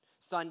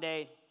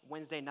Sunday,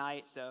 Wednesday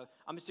night. So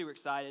I'm super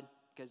excited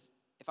because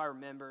if I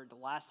remember, the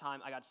last time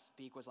I got to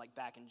speak was like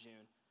back in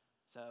June.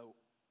 So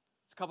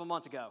it's a couple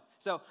months ago.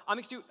 So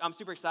I'm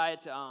super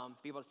excited to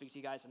be able to speak to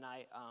you guys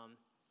tonight.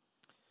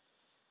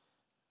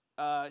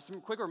 Some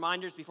quick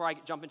reminders before I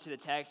jump into the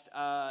text.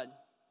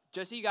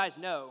 Just so you guys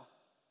know,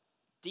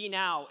 D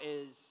Now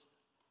is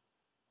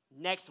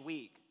next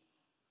week.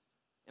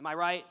 Am I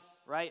right?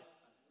 Right?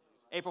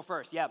 April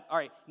 1st. Yeah. All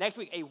right. Next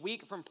week, a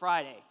week from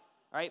Friday.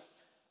 All right.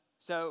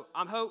 So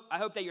I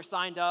hope that you're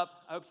signed up.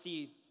 I hope to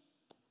see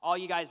all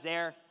you guys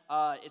there.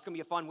 It's going to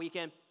be a fun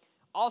weekend.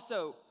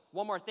 Also,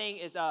 one more thing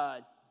is, I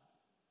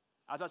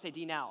was about to say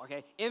D Now,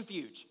 okay?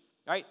 Infuge,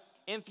 all right?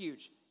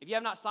 Infuge. If you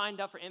have not signed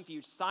up for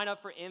Infuge, sign up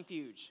for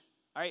Infuge,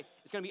 all right?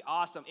 It's going to be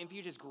awesome.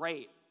 Infuge is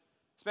great,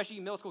 especially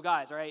you middle school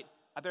guys, all right?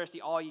 I better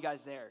see all you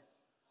guys there,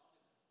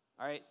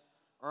 all right?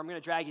 Or I'm going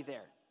to drag you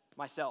there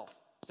myself.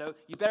 So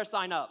you better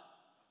sign up,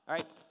 all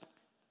right?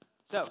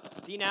 So,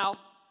 D Now.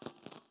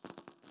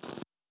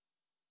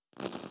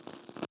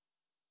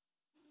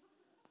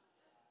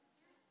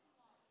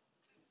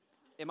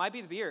 It might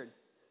be the beard.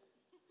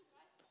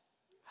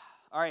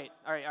 All right.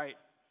 I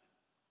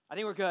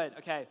think we're good.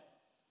 Okay.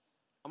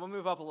 I'm going to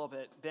move up a little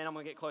bit. Ben, I'm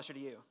going to get closer to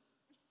you.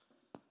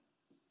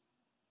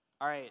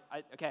 All right.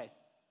 Okay.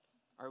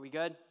 Are we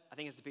good? I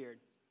think it's the beard.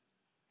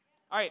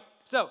 All right.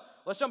 So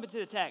let's jump into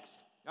the text.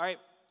 All right.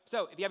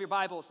 So if you have your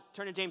Bibles,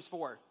 turn to James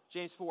 4.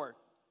 James 4.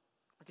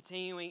 We're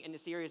continuing in the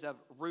series of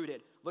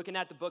Rooted, looking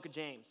at the book of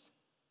James.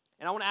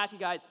 And I want to ask you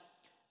guys,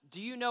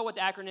 do you know what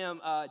the acronym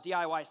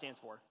DIY stands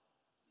for?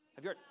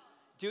 Have you heard?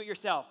 Do it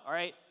yourself, all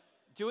right?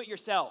 Do it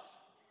yourself,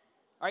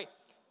 all right?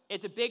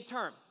 It's a big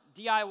term,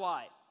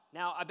 DIY.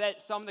 Now, I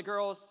bet some of the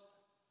girls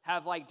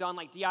have done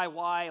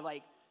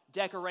DIY,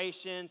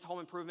 decorations, home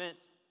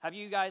improvements. Have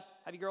you guys?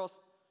 Have you girls?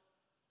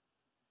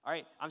 All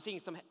right, I'm seeing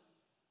some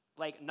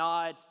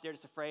nods. They're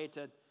just afraid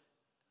to.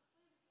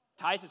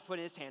 Tyson's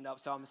putting his hand up,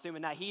 so I'm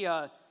assuming that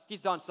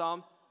he's done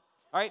some.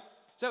 All right,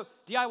 so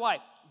DIY,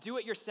 do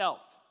it yourself.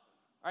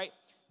 All right,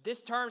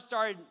 this term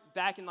started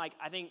back in I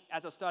think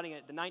as I was studying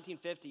it, the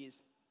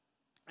 1950s.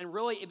 And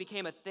really, it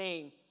became a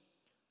thing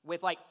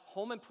with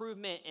home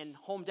improvement and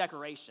home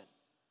decoration,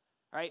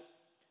 right?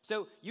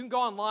 So you can go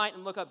online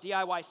and look up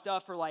DIY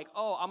stuff for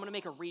oh, I'm going to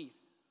make a wreath,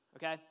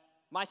 okay?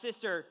 My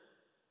sister,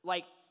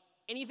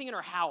 anything in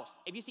her house,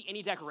 if you see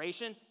any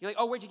decoration, you're like,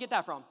 oh, where'd you get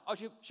that from? Oh,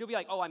 she'll be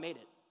like, oh, I made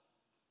it.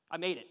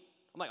 I'm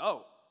like,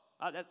 oh,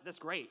 that's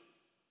great,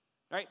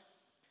 right?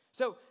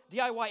 So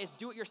DIY is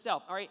do it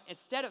yourself, all right?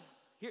 Instead of,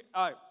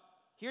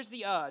 here's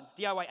the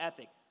DIY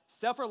ethic.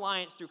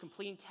 Self-reliance through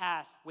completing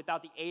tasks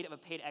without the aid of a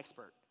paid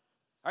expert.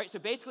 All right, so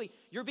basically,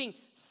 you're being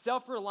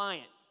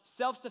self-reliant,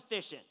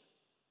 self-sufficient.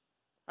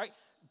 All right,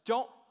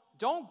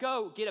 don't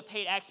go get a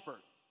paid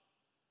expert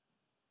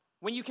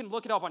when you can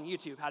look it up on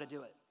YouTube how to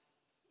do it.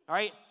 All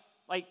right,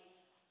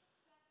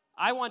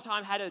 I one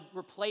time had to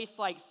replace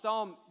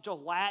some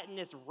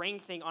gelatinous ring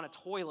thing on a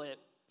toilet.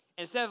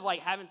 Instead of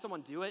having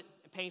someone do it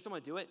and paying someone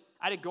to do it,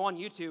 I had to go on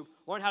YouTube,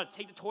 learn how to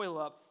take the toilet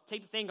up,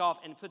 take the thing off,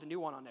 and put the new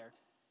one on there.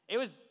 It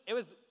was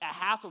a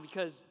hassle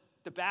because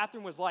the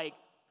bathroom was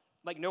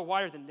no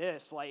wider than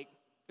this.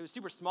 It was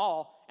super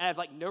small, and I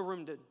have no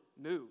room to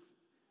move.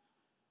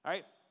 All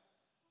right?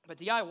 But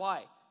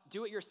DIY,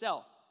 do it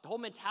yourself. The whole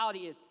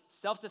mentality is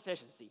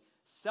self-sufficiency,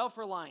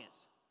 self-reliance.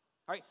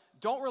 All right?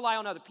 Don't rely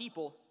on other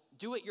people.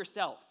 Do it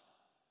yourself.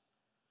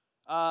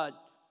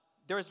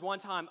 There was one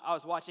time I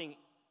was watching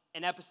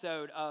an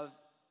episode of,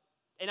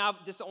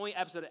 this is the only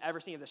episode I've ever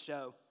seen of the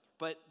show,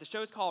 but the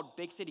show is called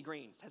Big City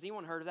Greens. Has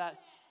anyone heard of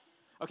that?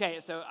 Okay,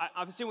 so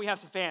I'm assuming we have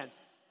some fans,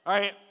 all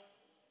right?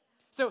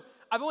 So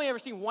I've only ever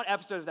seen one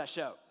episode of that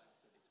show.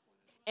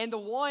 And the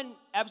one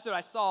episode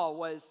I saw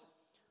was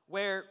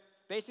where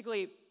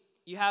basically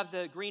you have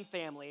the Green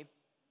family,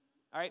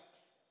 all right?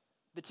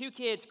 The two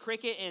kids,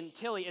 Cricket and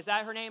Tilly, is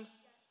that her name?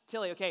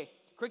 Tilly, okay.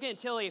 Cricket and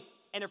Tilly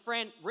and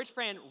their rich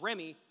friend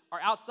Remy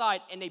are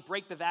outside and they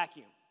break the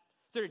vacuum.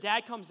 So their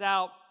dad comes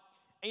out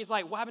and he's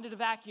like, what happened to the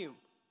vacuum?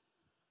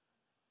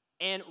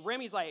 And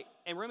Remy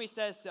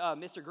says to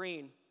Mr.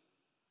 Green,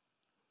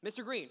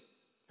 Mr. Green,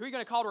 who are you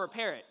going to call to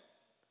repair it?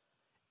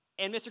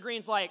 And Mr.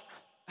 Green's like,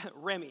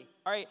 Remy,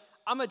 all right,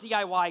 I'm a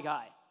DIY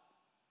guy,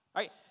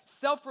 all right?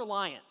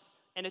 Self-reliance.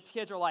 And its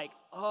kids are like,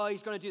 oh,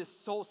 he's going to do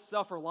this whole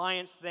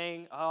self-reliance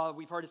thing. Oh,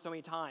 we've heard it so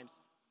many times.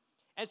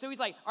 And so he's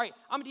like, all right,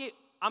 I'm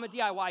a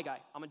DIY guy.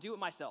 I'm going to do it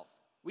myself.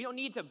 We don't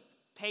need to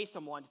pay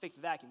someone to fix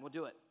the vacuum. We'll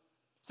do it.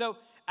 So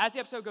as the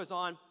episode goes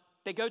on,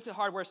 they go to the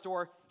hardware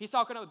store. He's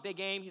talking up a big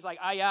game. He's like,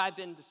 oh, yeah, I've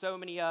been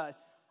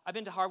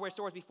to hardware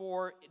stores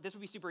before. This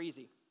would be super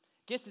easy.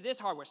 Gets to this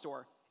hardware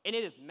store, and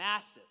it is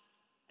massive.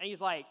 And he's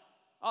like,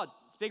 oh,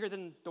 it's bigger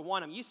than the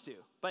one I'm used to,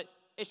 but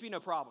it should be no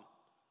problem.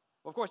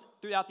 Well, of course,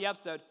 throughout the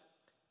episode,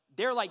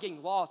 they're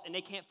getting lost, and they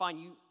can't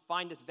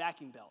find this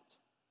vacuum belt.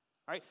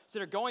 All right? So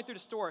they're going through the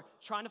store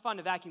trying to find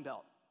the vacuum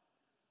belt.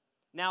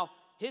 Now,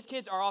 his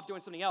kids are off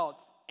doing something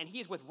else, and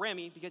he's with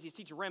Remy because he's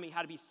teaching Remy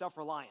how to be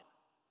self-reliant.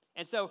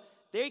 And so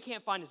they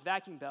can't find his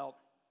vacuum belt,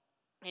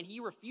 and he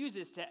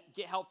refuses to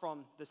get help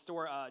from the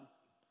store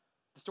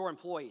the store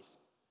employees.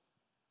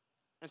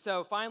 And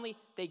so finally,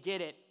 they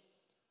get it.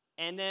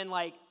 And then,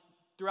 like,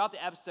 throughout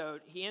the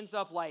episode, he ends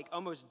up, like,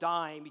 almost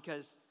dying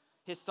because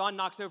his son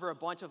knocks over a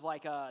bunch of,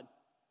 like,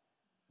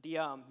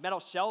 the metal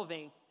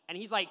shelving. And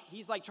he's like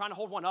trying to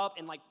hold one up,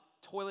 and, like,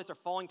 toilets are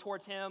falling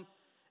towards him.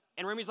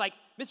 And Remy's like,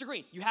 Mr.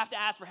 Green, you have to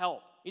ask for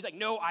help. He's like,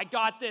 no, I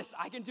got this.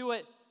 I can do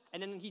it.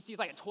 And then he sees,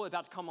 like, a toilet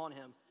about to come on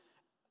him,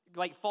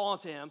 like, fall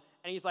onto him.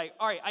 And he's like,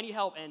 all right, I need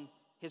help. And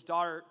his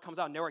daughter comes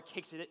out of nowhere,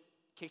 kicks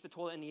the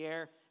toilet in the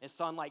air. And his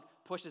son, like,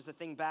 pushes the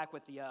thing back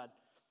with the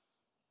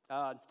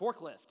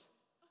forklift.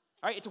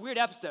 All right, it's a weird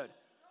episode.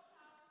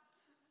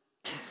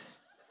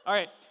 All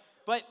right,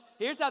 but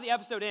here's how the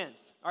episode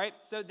ends. All right,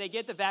 so they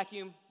get the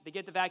vacuum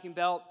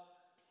belt,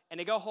 and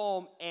they go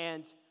home,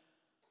 and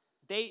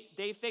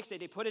they fix it.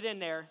 They put it in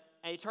there,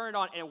 and they turn it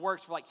on, and it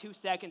works for like 2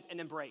 seconds, and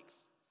then breaks.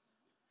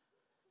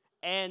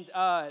 And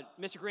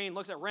Mr. Green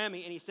looks at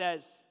Remy, and he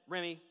says,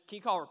 Remy, can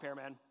you call a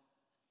repairman?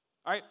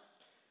 All right,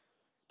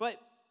 but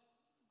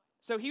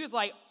so he was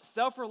like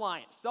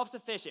self-reliant,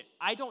 self-sufficient.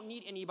 I don't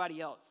need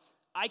anybody else.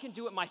 I can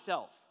do it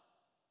myself.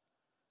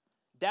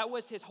 That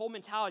was his whole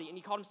mentality, and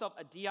he called himself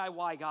a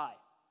DIY guy.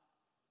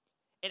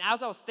 And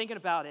as I was thinking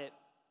about it,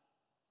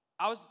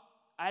 I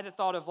had the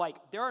thought of, like,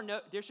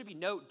 there should be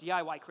no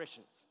DIY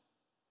Christians.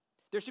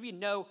 There should be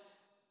no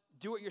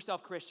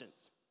do-it-yourself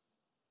Christians.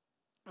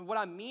 And what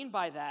I mean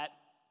by that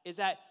is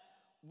that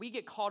we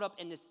get caught up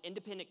in this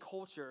independent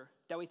culture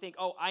that we think,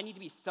 oh, I need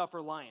to be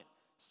self-reliant,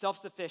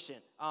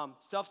 self-sufficient,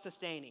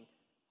 self-sustaining,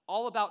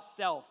 all about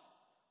self.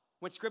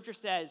 When Scripture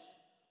says,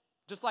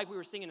 just like we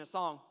were singing a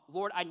song,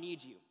 Lord, I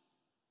need you.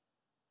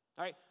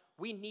 All right?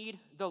 We need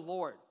the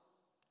Lord.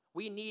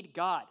 We need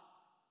God.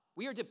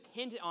 We are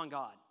dependent on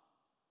God.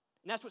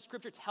 And that's what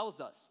Scripture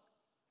tells us.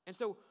 And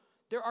so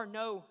there are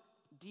no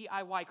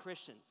DIY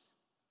Christians.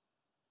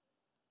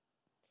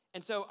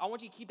 And so I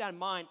want you to keep that in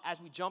mind as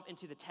we jump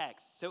into the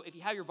text. So if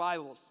you have your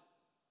Bibles,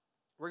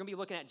 we're going to be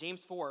looking at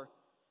James 4,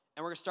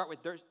 and we're going to start with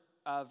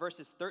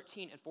verses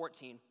 13 and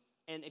 14.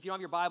 And if you don't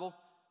have your Bible,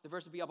 the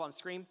verse will be up on the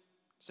screen.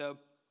 So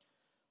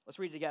let's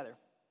read it together.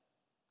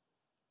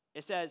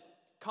 It says,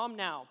 come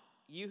now,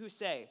 you who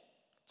say,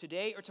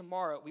 today or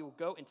tomorrow we will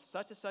go into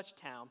such and such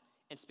town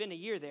and spend a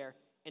year there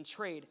and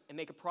trade and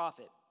make a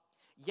profit.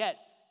 Yet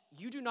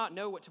you do not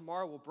know what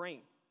tomorrow will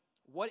bring.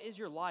 What is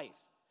your life?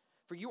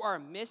 For you are a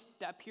mist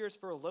that appears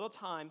for a little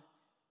time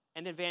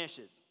and then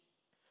vanishes.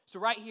 So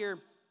right here,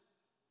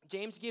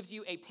 James gives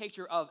you a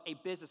picture of a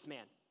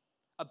businessman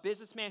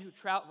who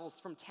travels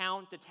from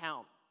town to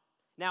town.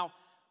 Now,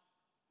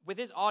 with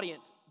his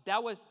audience,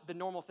 that was the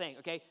normal thing,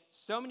 okay?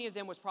 So many of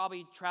them was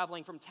probably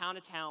traveling from town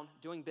to town,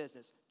 doing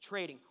business,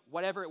 trading,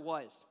 whatever it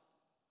was.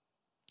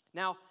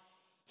 Now,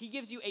 he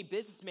gives you a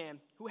businessman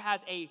who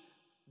has a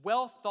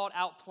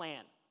well-thought-out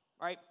plan,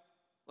 all right?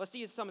 Let's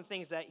see some of the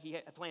things that he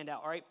had planned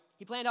out, all right?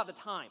 He planned out the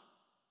time.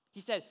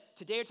 He said,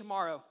 today or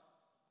tomorrow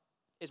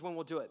is when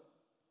we'll do it.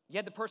 You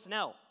had the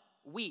personnel,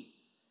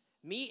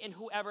 me and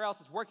whoever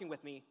else is working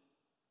with me,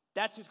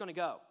 that's who's going to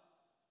go,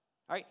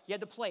 all right? He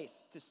had the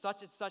place, to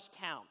such and such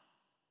town.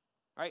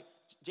 All right,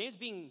 James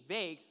being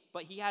vague,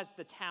 but he has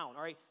the town,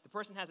 all right? The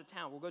person has a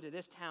town. We'll go to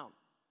this town.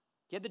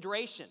 He had the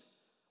duration.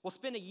 We'll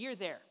spend a year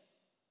there.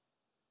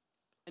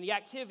 And the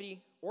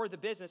activity or the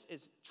business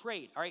is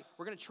trade, all right?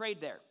 We're going to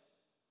trade there.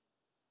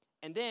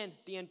 And then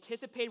the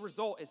anticipated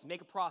result is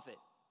make a profit,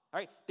 all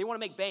right? They want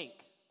to make bank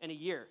in a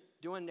year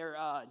doing their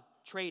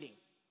trading,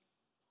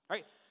 all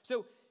right?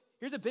 So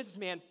here's a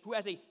businessman who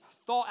has a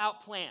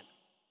thought-out plan.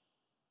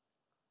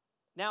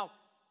 Now,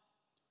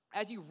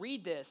 as you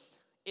read this,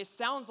 it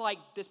sounds like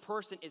this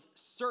person is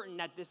certain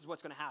that this is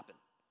what's going to happen.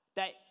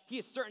 That he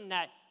is certain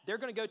that they're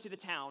going to go to the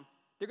town,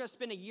 they're going to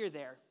spend a year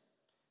there,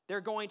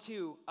 they're going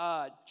to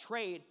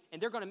trade,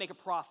 and they're going to make a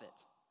profit.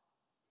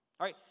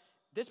 All right?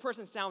 This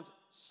person sounds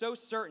so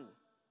certain.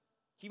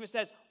 He even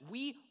says,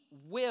 we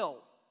will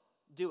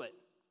do it.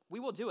 We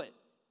will do it,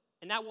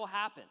 and that will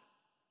happen.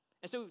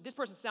 And so this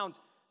person sounds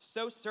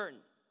so certain.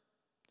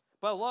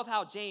 But I love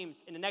how James,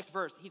 in the next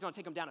verse, he's going to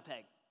take him down a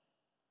peg.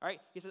 All right?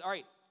 He says, all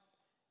right,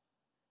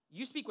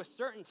 you speak with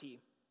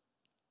certainty,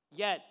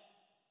 yet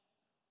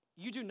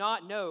you do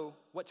not know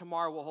what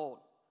tomorrow will hold.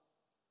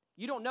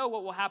 You don't know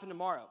what will happen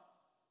tomorrow.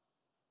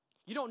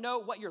 You don't know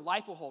what your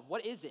life will hold.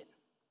 What is it?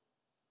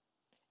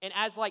 And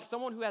as like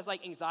someone who has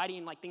like anxiety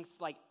and like thinks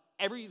like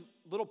every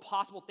little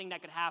possible thing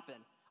that could happen,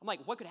 I'm like,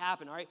 what could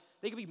happen, all right?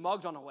 They could be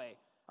mugged on the way,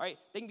 all right?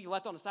 They can be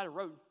left on the side of the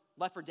road,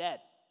 left for dead,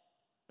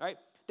 all right?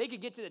 They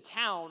could get to the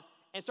town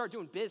and start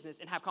doing business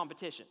and have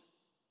competition.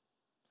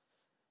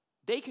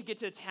 They could get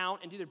to the town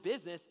and do their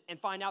business and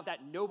find out that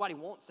nobody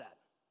wants that.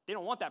 They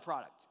don't want that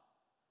product.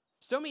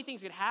 So many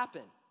things could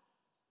happen,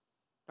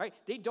 right?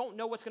 They don't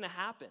know what's going to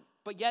happen,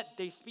 but yet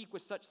they speak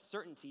with such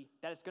certainty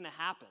that it's going to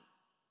happen.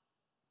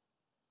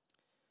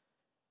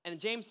 And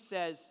James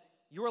says,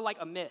 you are like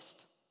a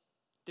mist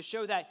to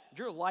show that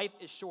your life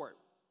is short.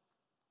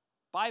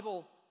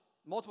 Bible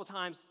multiple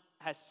times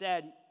has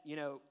said,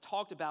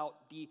 talked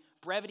about the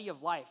brevity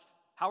of life,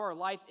 how our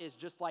life is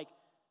just like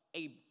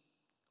a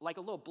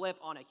little blip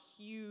on a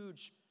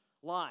huge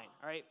line,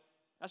 all right?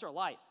 That's our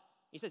life.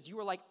 He says, you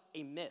are like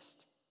a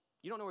mist.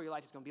 You don't know where your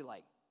life is going to be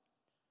like.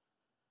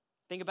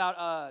 Think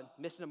about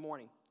mist in the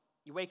morning.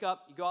 You wake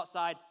up, you go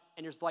outside,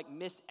 and there's like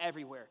mist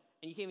everywhere,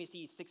 and you can't even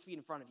see 6 feet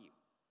in front of you.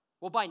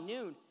 Well, by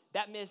noon,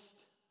 that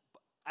mist,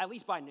 at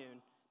least by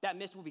noon, that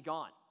mist will be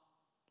gone.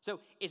 So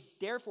it's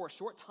there for a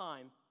short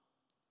time,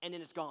 and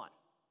then it's gone.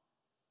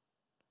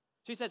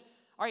 So he says,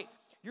 all right,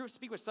 you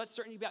speak with such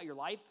certainty about your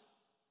life.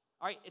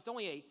 All right, it's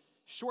only a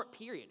short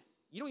period.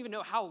 You don't even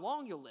know how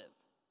long you'll live.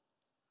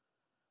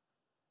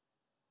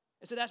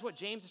 And so that's what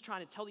James is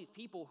trying to tell these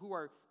people who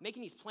are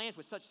making these plans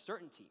with such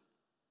certainty.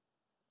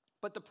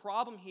 But the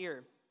problem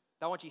here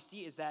that I want you to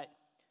see is that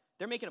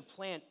they're making a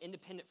plan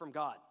independent from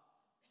God.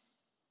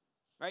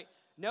 Right?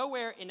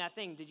 Nowhere in that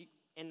thing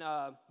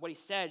what he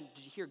said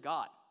did you hear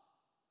God.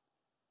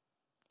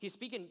 He's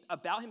speaking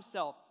about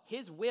himself,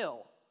 his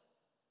will,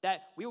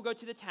 that we will go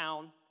to the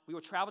town, we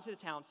will travel to the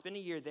town, spend a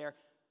year there,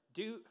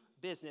 do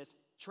business,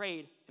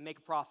 trade, and make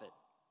a profit.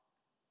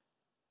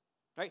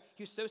 Right?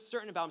 He was so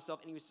certain about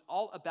himself, and he was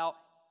all about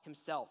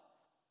himself.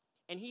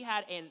 And he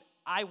had an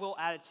I will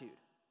attitude.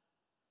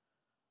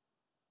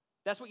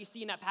 That's what you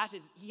see in that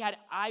passage. He had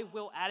I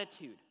will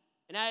attitude.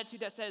 An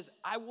attitude that says,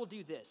 I will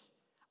do this.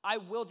 I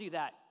will do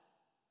that.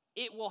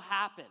 It will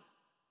happen.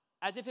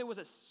 As if it was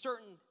a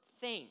certain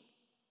thing.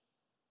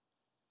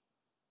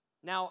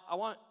 Now, I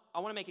want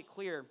to make it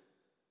clear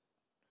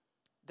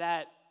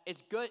that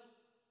it's good,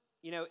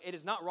 it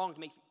is not wrong to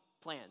make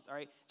plans, all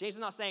right? James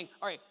is not saying,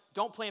 all right,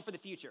 don't plan for the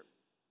future,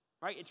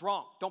 right? It's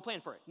wrong. Don't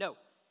plan for it. No,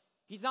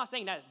 he's not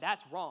saying that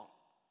that's wrong.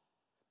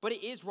 But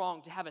it is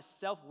wrong to have a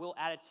self-will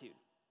attitude.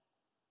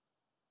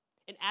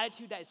 An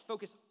attitude that is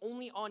focused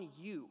only on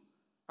you,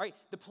 all right?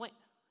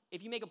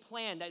 If you make a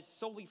plan that is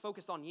solely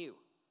focused on you,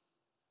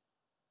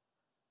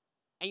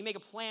 and you make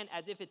a plan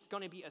as if it's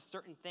going to be a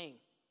certain thing,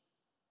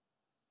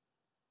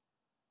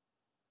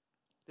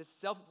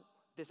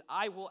 this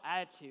I will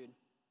attitude,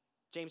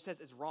 James says,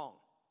 is wrong.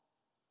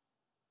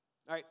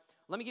 All right,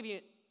 let me give you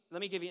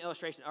an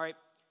illustration. All right,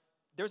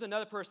 there's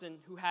another person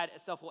who had a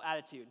self-will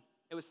attitude.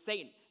 It was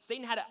Satan.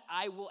 Satan had an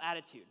I will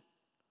attitude.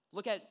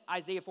 Look at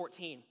Isaiah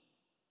 14.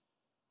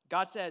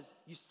 God says,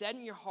 you said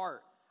in your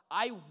heart,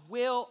 I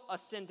will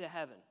ascend to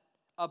heaven.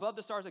 Above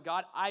the stars of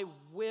God, I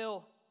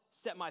will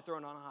set my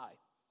throne on high.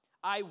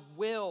 I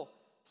will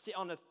sit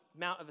on the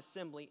mount of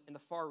assembly in the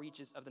far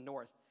reaches of the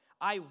north.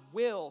 I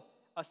will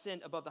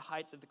ascend above the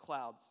heights of the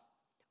clouds.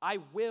 I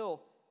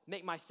will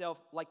make myself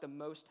like the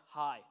Most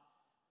High.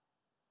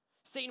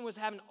 Satan was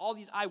having all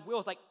these I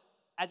wills like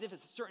as if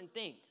it's a certain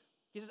thing.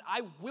 He says,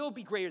 I will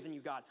be greater than you,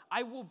 God.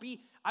 I will be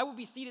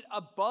seated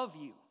above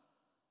you.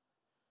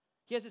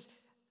 He has this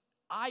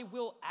I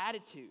will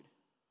attitude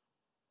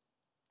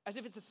as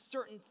if it's a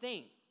certain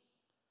thing.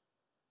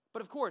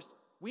 But of course,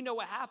 we know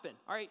what happened,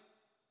 all right?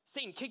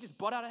 Satan kicked his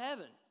butt out of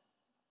heaven,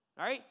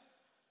 all right?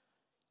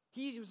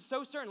 He was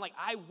so certain, like,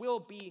 I will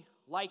be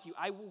like you.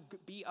 I will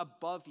be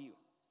above you.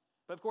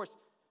 But of course,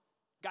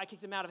 God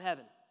kicked him out of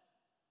heaven.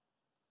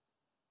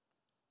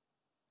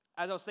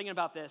 As I was thinking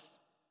about this,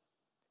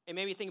 it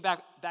made me think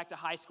back to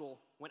high school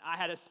when I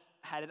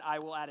had an I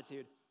will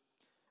attitude.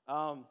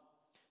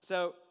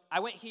 So I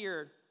went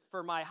here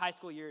for my high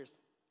school years,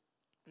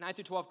 9th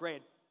through 12th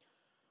grade.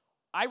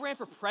 I ran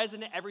for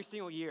president every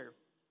single year.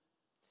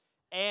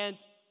 And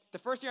the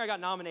first year I got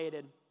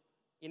nominated,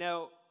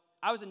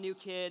 I was a new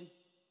kid.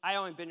 I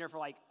only been there for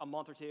like a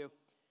month or two.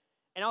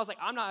 And I was like,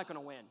 I'm not going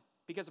to win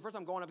because the person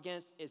I'm going up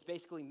against is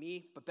basically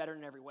me, but better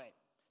in every way.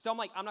 So I'm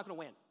like, I'm not going to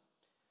win.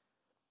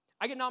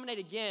 I get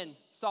nominated again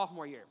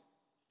sophomore year.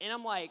 And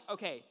I'm like,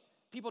 okay,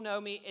 people know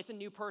me. It's a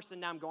new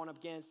person now I'm going up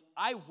against.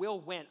 I will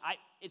win.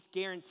 It's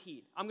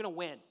guaranteed. I'm going to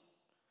win.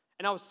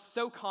 And I was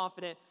so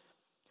confident.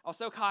 I was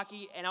so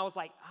cocky. And I was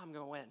like, I'm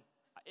going to win.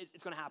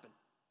 It's going to happen.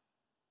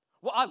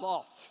 Well, I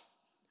lost.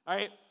 All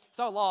right?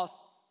 So I lost.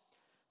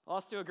 I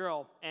lost to a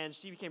girl, and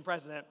she became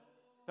president.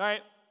 All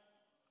right?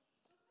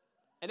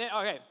 And then,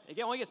 okay,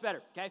 it only gets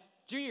better, okay?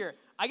 Junior year,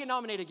 I get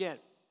nominated again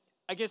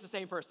against the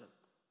same person.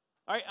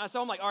 All right? So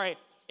I'm like, all right,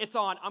 it's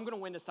on. I'm going to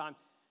win this time.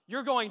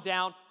 You're going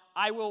down.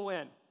 I will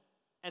win.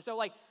 And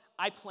so,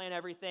 I plan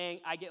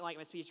everything. I get,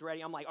 my speech ready.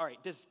 I'm like, all right,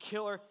 this is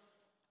killer.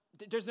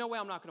 There's no way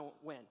I'm not going to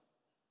win.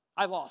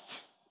 I lost.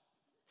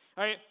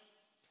 All right?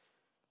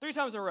 3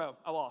 times in a row,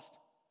 I lost.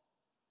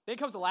 Then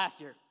comes the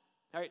last year,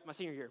 all right, my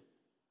senior year.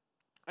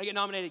 I get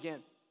nominated again.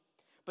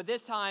 But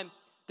this time,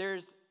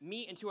 there's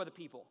me and 2 other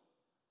people.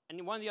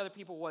 And one of the other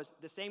people was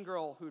the same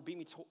girl who had beat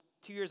me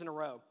 2 years in a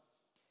row.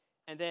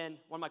 And then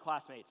one of my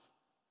classmates.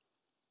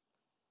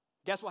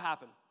 Guess what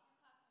happened?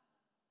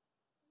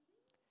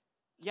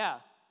 Yeah.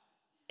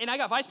 And I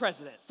got vice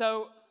president.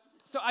 So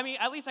I mean,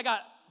 at least I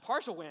got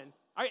partial win.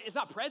 All right, it's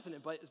not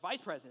president, but it's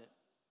vice president.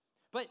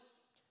 But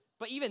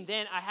even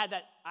then, I had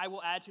that I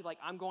will attitude,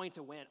 I'm going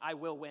to win. I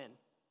will win.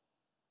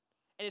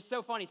 And it's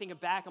so funny thinking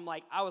back.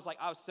 I was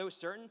so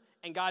certain,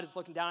 and God is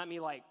looking down at me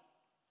like,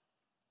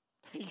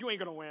 you ain't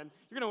gonna win.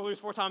 You're gonna lose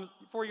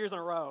 4 years in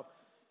a row.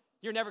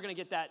 You're never gonna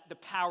get the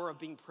power of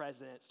being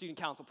president, student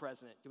council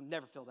president. You'll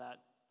never feel that.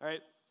 All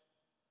right.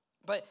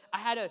 But I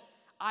had a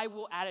I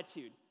will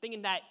attitude,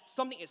 thinking that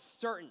something is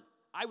certain.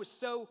 I was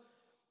so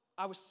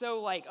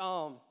like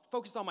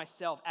focused on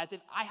myself, as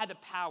if I had the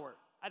power.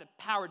 I had the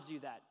power to do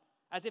that,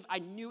 as if I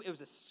knew it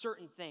was a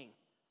certain thing.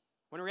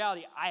 When in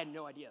reality, I had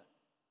no idea.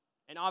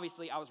 And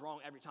obviously, I was wrong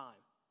every time.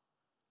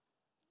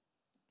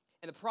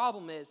 And the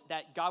problem is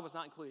that God was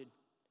not included.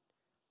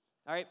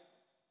 All right?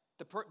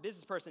 The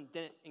business person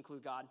didn't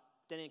include God,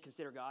 didn't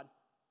consider God.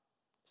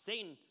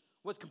 Satan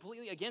was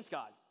completely against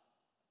God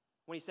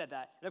when he said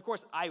that. And of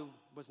course, I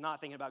was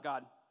not thinking about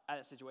God at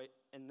that situation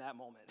in that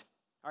moment.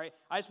 All right?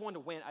 I just wanted to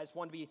win. I just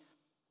wanted to be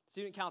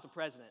student council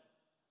president.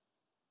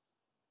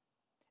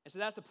 And so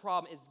that's the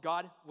problem, is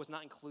God was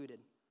not included.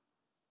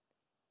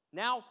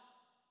 Now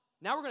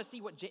we're going to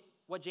see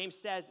what James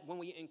says when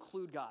we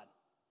include God.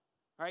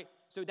 All right?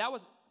 So that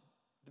was,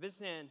 the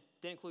businessman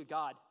didn't include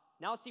God.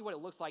 Now let's see what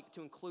it looks like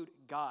to include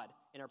God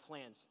in our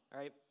plans. All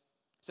right?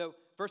 So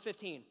verse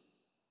 15,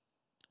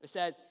 it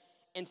says,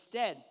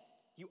 instead,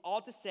 you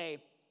ought to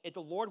say, if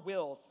the Lord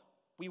wills,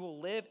 we will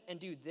live and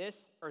do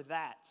this or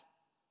that.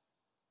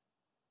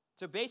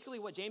 So basically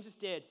what James just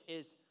did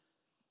is,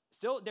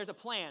 still there's a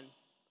plan,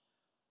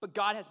 but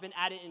God has been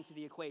added into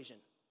the equation.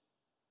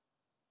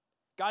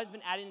 God has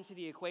been added into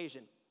the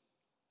equation.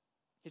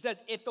 He says,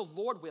 if the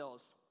Lord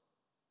wills,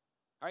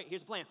 all right,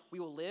 here's the plan. We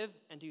will live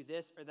and do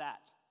this or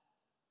that.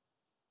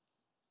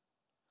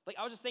 Like,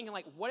 I was just thinking,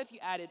 like, what if you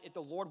added, if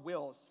the Lord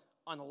wills,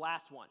 on the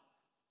last one?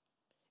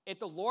 If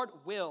the Lord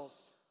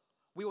wills,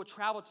 we will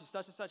travel to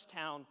such and such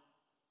town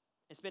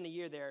and spend a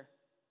year there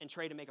and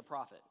trade to make a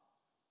profit.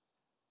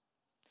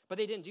 But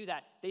they didn't do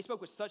that. They spoke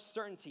with such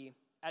certainty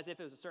as if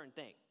it was a certain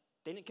thing.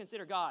 They didn't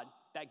consider God,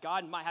 that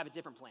God might have a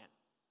different plan,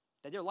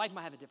 that their life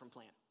might have a different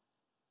plan.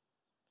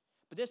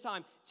 But this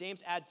time,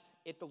 James adds,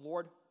 if the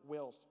Lord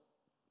wills.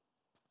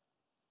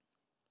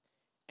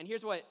 And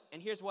here's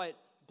what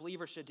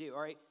believers should do,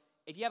 all right?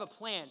 If you have a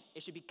plan,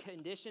 it should be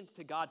conditioned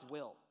to God's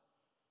will,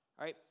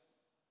 all right?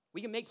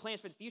 We can make plans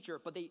for the future,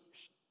 but they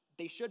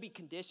should be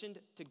conditioned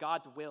to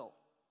God's will,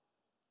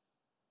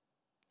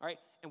 all right?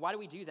 And why do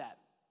we do that?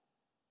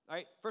 All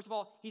right, first of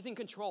all, he's in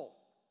control.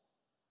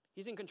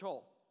 He's in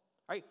control.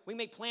 All right, we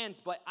make plans,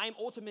 but I'm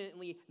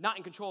ultimately not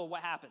in control of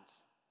what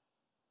happens.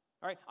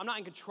 All right, I'm not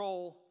in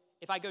control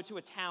if I go to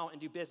a town and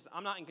do business.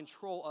 I'm not in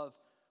control of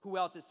who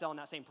else is selling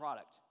that same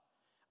product.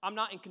 I'm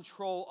not in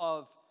control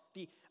of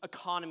the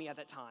economy at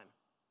that time.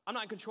 I'm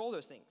not in control of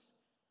those things.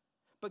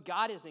 But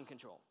God is in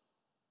control.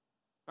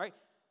 All right,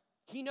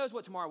 he knows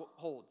what tomorrow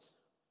holds.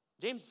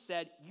 James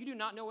said, you do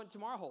not know what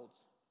tomorrow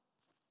holds.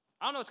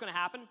 I don't know what's going to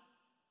happen.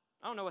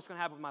 I don't know what's going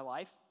to happen with my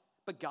life,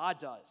 but God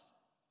does.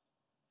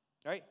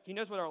 All right? He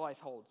knows what our life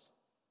holds.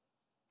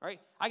 All right?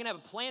 I can have a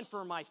plan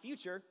for my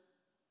future,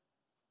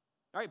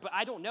 all right, but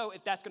I don't know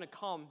if that's going to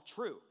come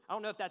true. I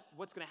don't know if that's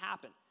what's going to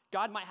happen.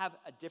 God might have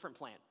a different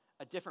plan,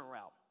 a different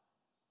route.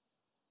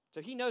 So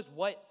he knows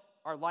what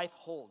our life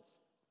holds.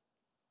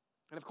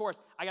 And of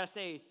course, I got to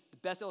say, the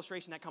best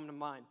illustration that came to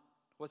mind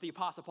was the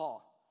Apostle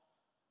Paul.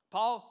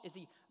 Paul is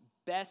the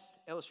best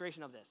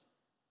illustration of this.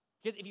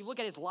 Because if you look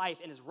at his life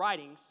and his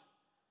writings,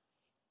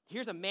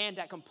 here's a man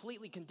that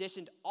completely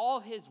conditioned all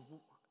of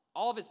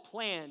his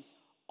plans,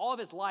 all of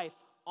his life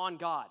on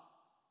God.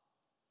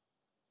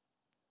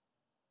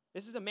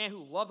 This is a man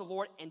who loved the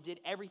Lord and did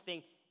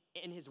everything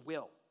in his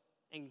will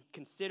and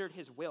considered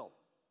his will.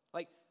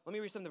 Like, let me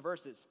read some of the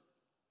verses.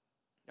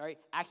 All right,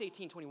 Acts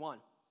 18:21.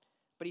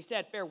 But he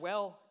said,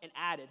 farewell, and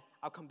added,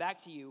 I'll come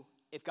back to you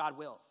if God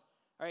wills.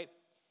 All right,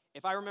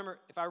 if I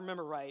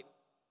remember right,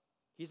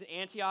 he's in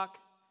Antioch.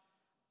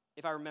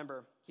 If I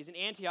remember, he's in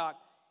Antioch,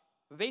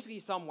 basically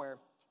somewhere,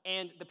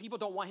 and the people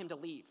don't want him to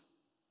leave.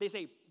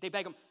 They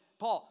beg him,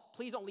 Paul,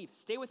 please don't leave.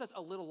 Stay with us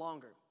a little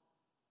longer.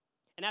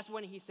 And that's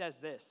when he says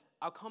this,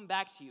 I'll come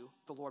back to you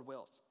if the Lord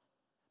wills.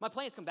 My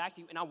plan is to come back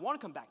to you, and I want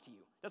to come back to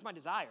you. That's my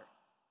desire.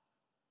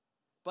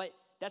 But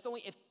that's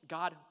only if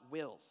God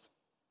wills.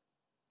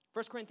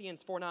 1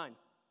 Corinthians 4:9.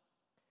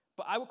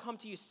 But I will come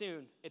to you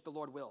soon if the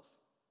Lord wills.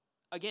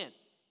 Again,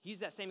 he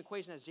used that same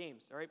equation as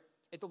James, all right?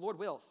 If the Lord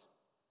wills,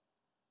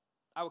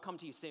 I will come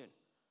to you soon.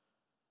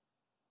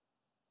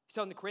 He's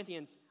telling the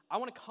Corinthians, I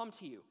want to come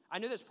to you. I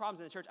know there's problems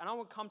in the church. I don't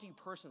want to come to you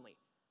personally.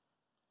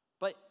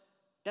 But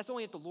that's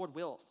only if the Lord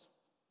wills.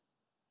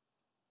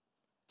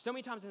 So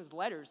many times in his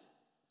letters,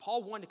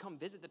 Paul wanted to come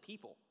visit the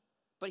people.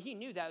 But he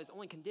knew that it was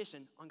only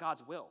conditioned on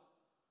God's will.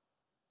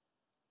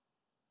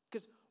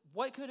 Because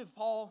what could have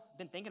Paul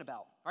been thinking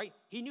about? Right?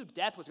 He knew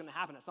death was going to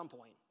happen at some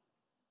point.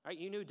 Right?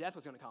 He knew death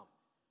was going to come.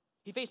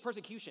 He faced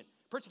persecution.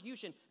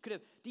 Persecution could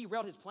have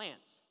derailed his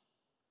plans.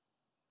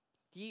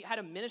 He had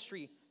a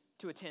ministry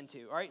to attend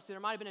to, all right? So there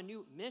might have been a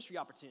new ministry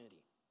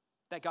opportunity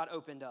that God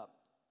opened up.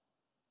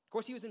 Of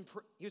course, he was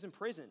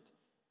imprisoned.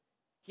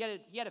 He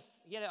had to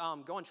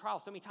go on trial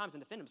so many times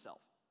and defend himself.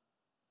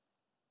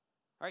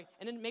 All right?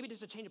 And then maybe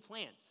just a change of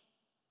plans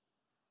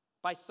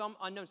by some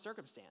unknown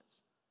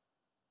circumstance.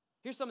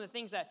 Here's some of the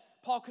things that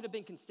Paul could have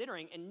been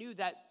considering and knew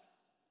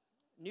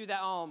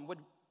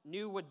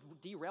would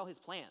derail his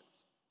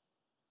plans.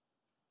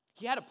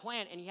 He had a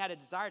plan and he had a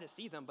desire to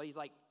see them, but he's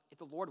like, if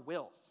the Lord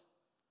wills.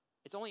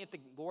 It's only if the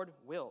Lord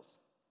wills.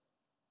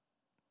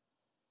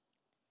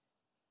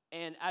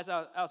 And as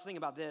I was thinking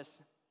about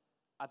this,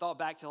 I thought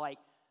back to like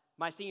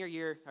my senior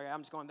year. All right,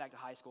 I'm just going back to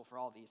high school for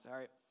all of these, all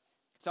right?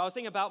 So I was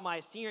thinking about my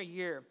senior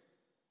year,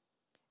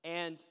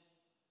 and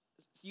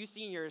you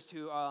seniors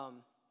who are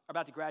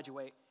about to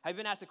graduate, have you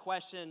been asked a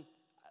question?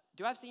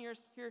 Do I have seniors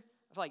here?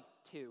 I feel like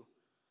 2,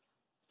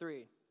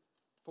 3,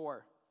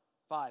 4,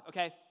 5.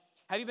 Okay.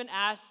 Have you been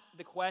asked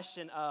the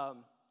question,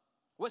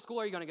 what school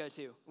are you going to go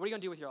to? What are you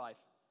going to do with your life?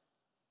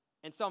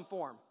 In some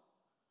form.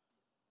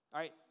 All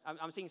right.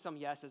 I'm seeing some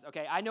yeses.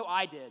 Okay. I know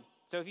I did.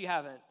 So if you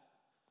haven't,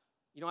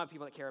 you don't have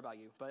people that care about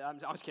you. But I'm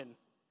just kidding.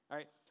 All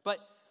right. But,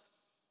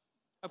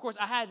 of course,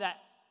 I had that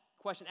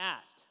question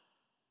asked.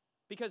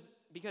 Because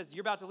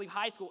you're about to leave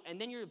high school, and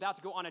then you're about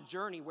to go on a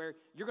journey where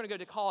you're going to go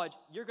to college.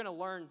 You're going to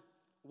learn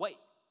what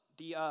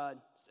the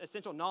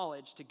essential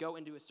knowledge to go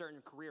into a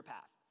certain career path.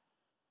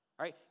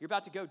 All right? You're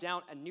about to go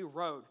down a new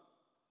road,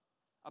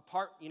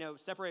 apart,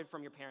 separated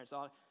from your parents,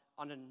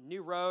 on a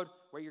new road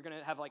where you're going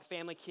to have like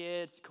family,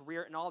 kids,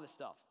 career, and all this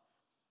stuff.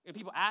 And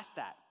people ask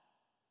that.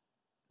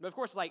 But of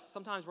course, like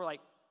sometimes we're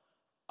like,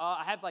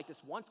 I have like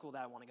this one school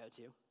that I want to go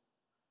to.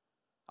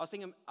 I was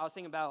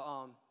thinking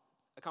about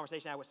a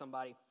conversation I had with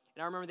somebody,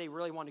 and I remember they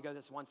really wanted to go to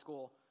this one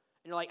school.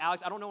 And they're like,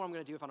 Alex, I don't know what I'm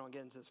going to do if I don't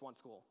get into this one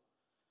school.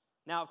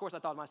 Now, of course, I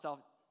thought to myself,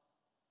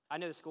 I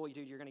know the school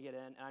you're going to get in,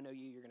 and I know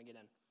you're going to get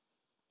in.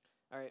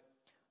 All right.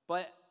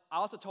 But I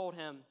also told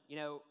him,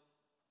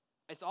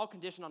 it's all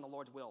conditioned on the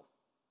Lord's will.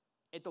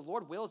 If the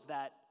Lord wills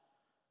that,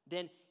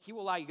 then he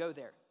will allow you to go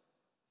there.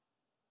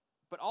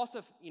 But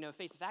also,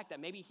 face the fact that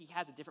maybe he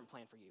has a different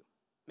plan for you.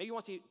 Maybe he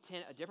wants you to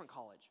attend a different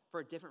college for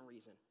a different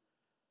reason.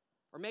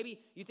 Or maybe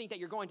you think that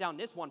you're going down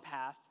this one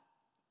path,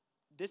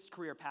 this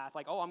career path,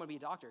 like, I'm going to be a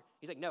doctor.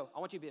 He's like, no, I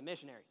want you to be a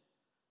missionary.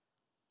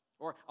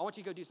 Or I want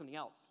you to go do something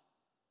else.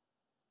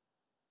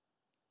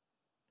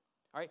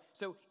 All right,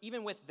 so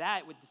even with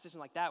decisions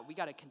like that, we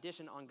got to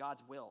condition on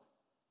God's will.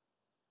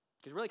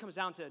 Because it really comes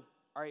down to,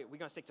 all right, are we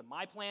going to stick to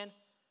my plan,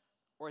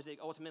 or is it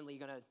ultimately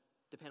going to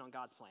depend on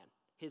God's plan,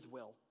 his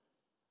will?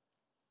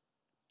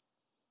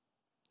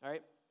 All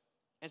right,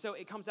 and so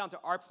it comes down to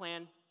our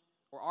plan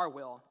or our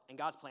will, and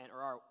God's plan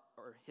or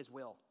his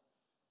will.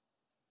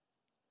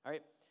 All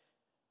right,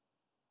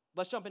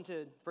 let's jump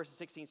into verses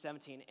 16,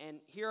 17, and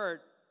here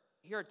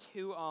are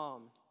two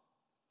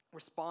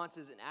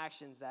responses and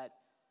actions that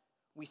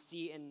we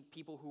see in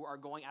people who are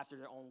going after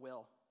their own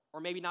will, or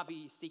maybe not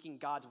be seeking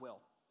God's will.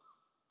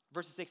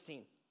 Verses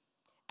 16,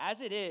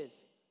 as it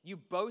is, you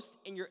boast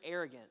in your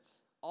arrogance.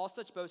 All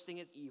such boasting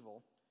is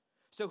evil.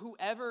 So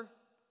whoever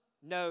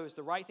knows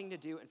the right thing to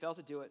do and fails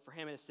to do it, for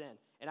him it is sin.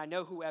 And I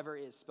know whoever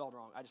is spelled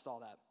wrong. I just saw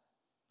that.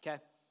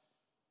 Okay?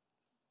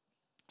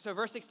 So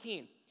verse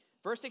 16.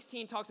 Verse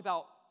 16 talks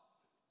about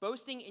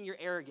boasting in your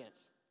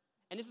arrogance.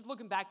 And this is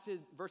looking back to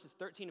verses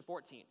 13 and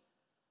 14.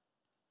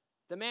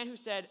 The man who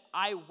said,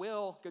 I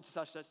will go to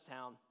such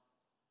town,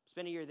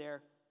 spend a year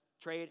there,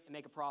 trade, and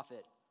make a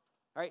profit.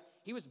 All right?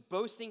 He was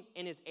boasting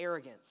in his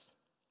arrogance.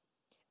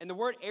 And the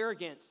word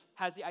arrogance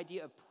has the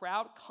idea of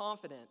proud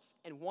confidence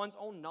in one's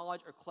own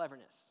knowledge or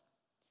cleverness.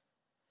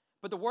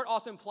 But the word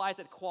also implies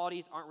that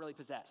qualities aren't really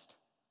possessed.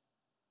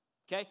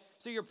 Okay?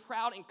 So you're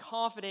proud and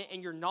confident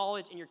in your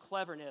knowledge and your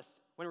cleverness,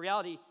 when in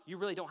reality, you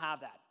really don't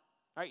have that.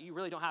 All right? You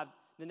really don't have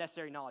the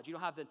necessary knowledge. You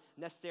don't have the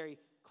necessary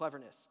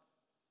cleverness.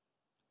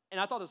 And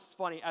I thought this was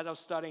funny as I was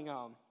studying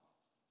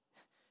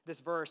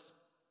this verse.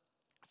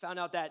 I found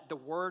out that the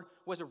word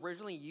was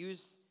originally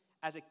used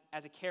as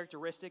a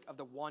characteristic of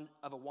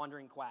a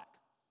wandering quack.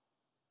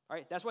 All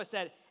right, that's what it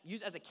said.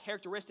 Used as a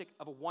characteristic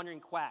of a wandering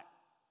quack.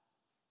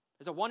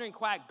 There's a wandering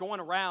quack going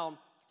around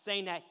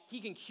saying that he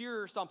can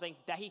cure something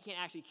that he can't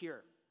actually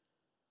cure.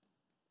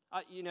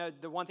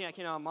 The one thing that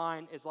came to my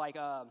mind is like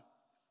a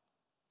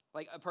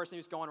person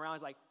who's going around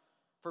is like,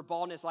 for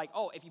baldness, like,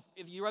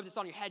 if you rub this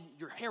on your head,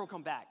 your hair will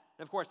come back.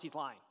 And of course, he's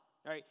lying.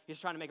 All right, he's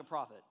trying to make a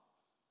profit.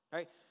 All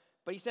right,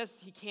 but he says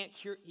he can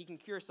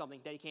cure something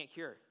that he can't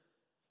cure.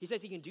 He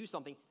says he can do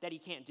something that he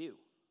can't do.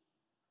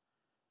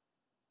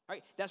 All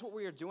right, that's what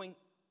we are doing,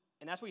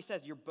 and that's what he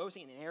says. You're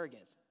boasting in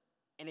arrogance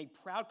and a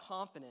proud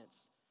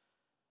confidence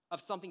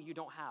of something you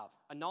don't have,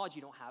 a knowledge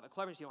you don't have, a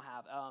cleverness you don't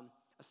have,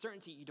 a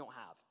certainty you don't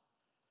have.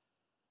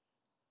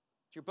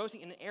 So you're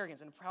boasting in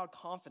arrogance and a proud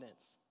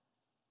confidence.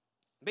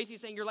 Basically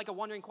saying you're like a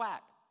wandering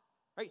quack,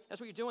 right?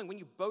 That's what you're doing when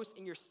you boast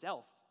in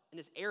yourself, in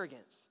this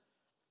arrogance.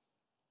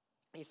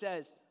 And he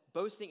says,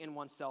 boasting in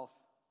oneself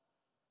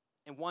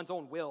and one's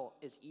own will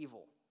is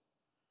evil.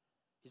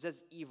 He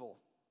says evil.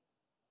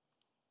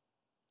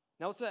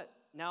 Now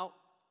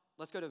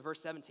let's go to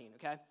verse 17,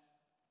 okay?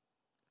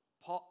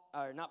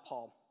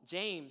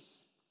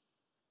 James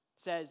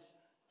says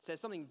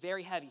something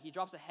very heavy. He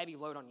drops a heavy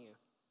load on you.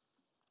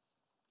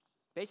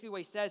 Basically what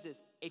he says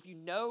is, if you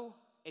know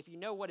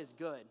what is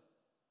good,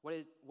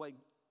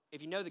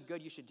 if you know the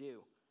good you should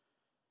do,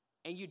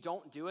 and you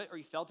don't do it or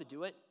you fail to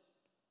do it,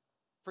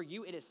 for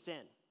you it is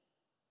sin.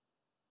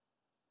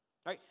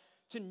 Right?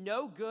 To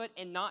know good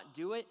and not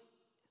do it,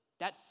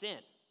 that's sin.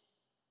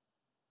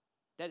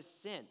 that is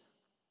sin.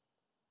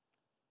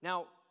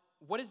 Now,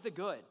 what is the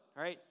good,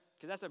 all right?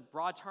 Because that's a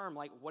broad term,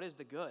 like what is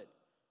the good,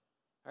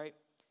 all right?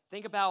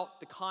 Think about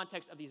the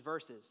context of these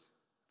verses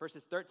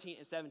 13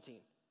 and 17.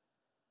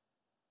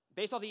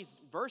 Based off these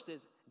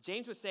verses,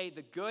 James would say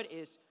the good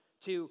is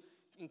to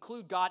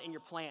include God in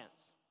your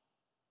plans,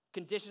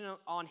 conditional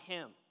on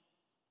him.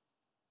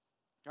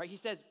 All right, he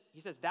says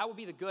that would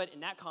be the good in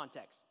that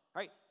context.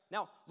 All right,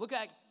 now look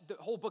at the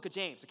whole book of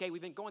James, okay?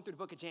 We've been going through the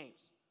book of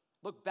James.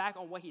 Look back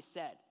on what he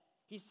said.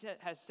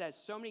 Has said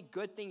so many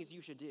good things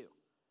you should do.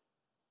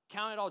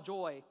 Count it all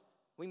joy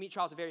when we meet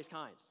trials of various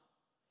kinds.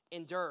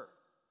 Endure.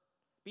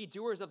 Be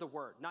doers of the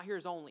word, not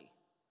hearers only.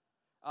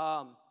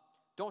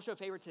 Don't show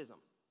favoritism.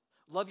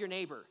 Love your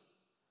neighbor.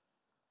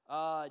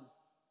 I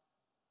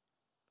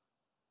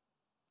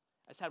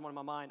just had one in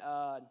my mind.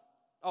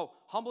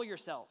 Humble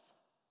yourself.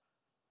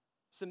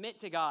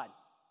 Submit to God.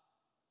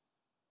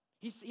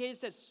 He has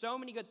said so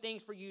many good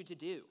things for you to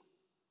do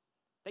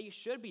that you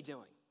should be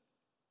doing.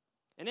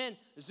 And then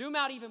zoom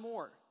out even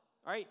more,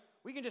 all right?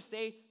 We can just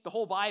say the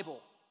whole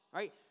Bible,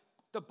 right?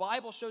 The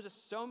Bible shows us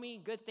so many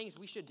good things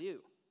we should do.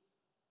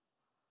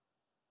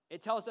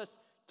 It tells us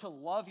to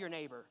love your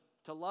neighbor,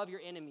 to love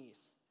your enemies.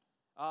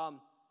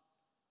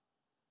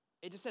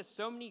 It just says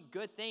so many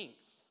good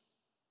things.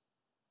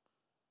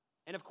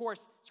 And of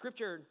course,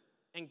 Scripture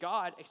and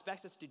God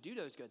expects us to do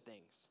those good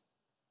things.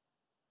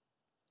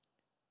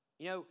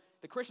 You know,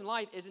 the Christian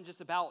life isn't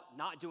just about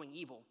not doing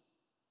evil,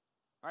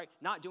 all right?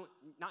 Not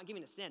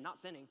giving to sin, not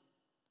sinning.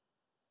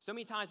 So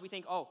many times we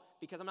think,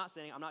 because I'm not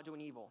sinning, I'm not doing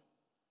evil.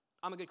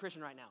 I'm a good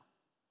Christian right now.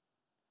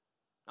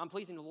 I'm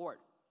pleasing the Lord.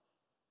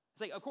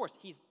 It's like, of course,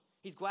 he's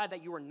glad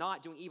that you are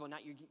not doing evil,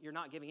 you're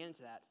not giving in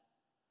to that.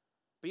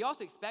 But he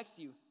also expects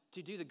you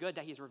to do the good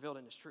that he's revealed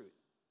in his truth,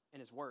 in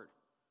his word.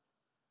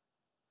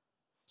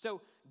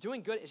 So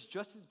doing good is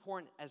just as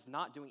important as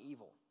not doing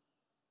evil.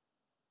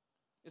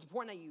 It's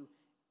important that you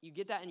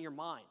get that in your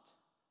mind.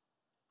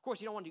 Of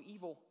course, you don't want to do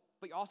evil,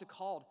 but you're also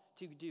called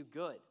to do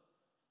good,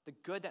 the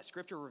good that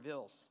Scripture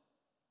reveals.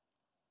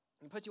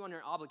 It puts you under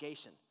an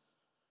obligation.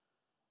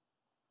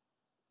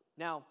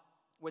 Now,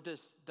 with the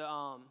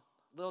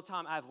little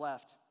time I have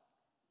left,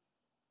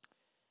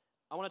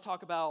 I want to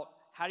talk about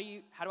how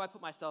do I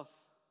put myself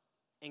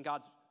in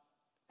God's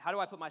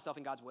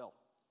will?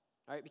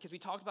 All right, because we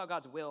talked about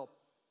God's will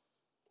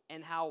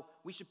and how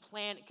we should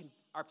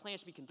our plan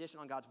should be conditioned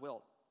on God's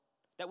will.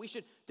 That we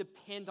should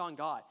depend on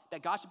God,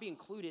 that God should be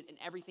included in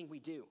everything we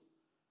do,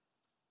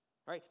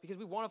 right? Because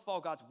we want to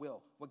follow God's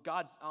will, what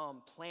God's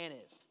plan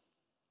is.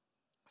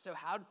 So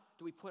how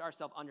do we put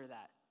ourselves under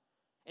that?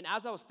 And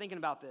as I was thinking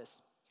about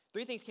this,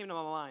 3 things came to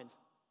my mind,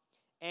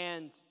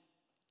 and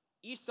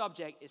each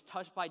subject is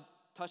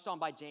touched on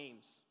by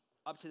James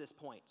up to this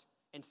point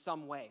in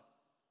some way.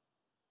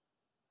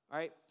 All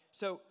right?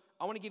 So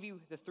I want to give you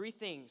the 3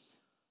 things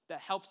that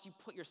helps you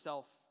put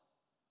yourself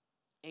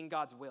in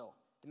God's will,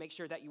 to make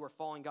sure that you are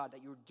following God,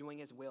 that you're doing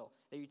his will,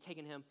 that you're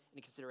taking him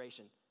into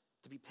consideration,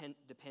 to be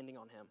depending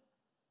on him.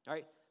 All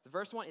right? The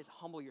first one is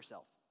humble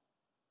yourself.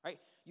 All right?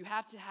 You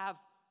have to have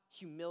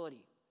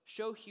humility.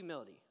 Show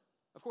humility.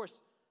 Of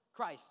course,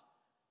 Christ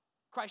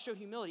showed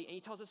humility, and he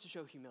tells us to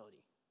show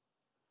humility.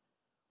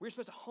 We're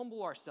supposed to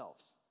humble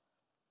ourselves.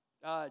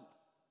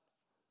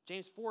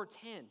 James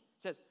 4:10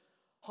 says,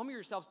 humble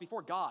yourselves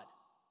before God.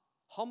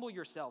 Humble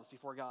yourselves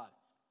before God.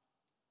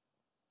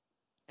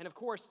 And of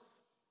course,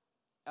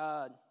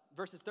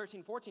 verses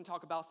 13, 14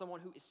 talk about someone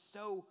who is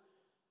so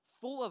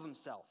full of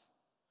himself,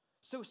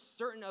 so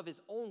certain of his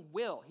own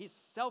will. He's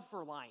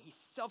self-reliant. He's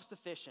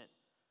self-sufficient.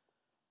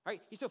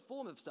 Right? He's so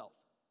full of himself.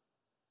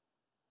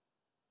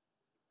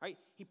 Right?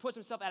 He puts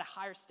himself at a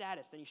higher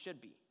status than he should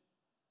be.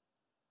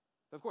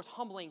 But of course,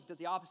 humbling does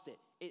the opposite.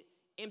 It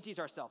empties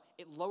ourselves.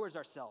 It lowers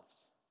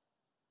ourselves.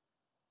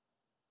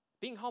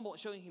 Being humble and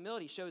showing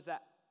humility shows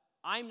that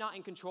I'm not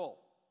in control.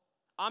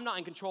 I'm not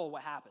in control of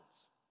what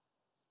happens.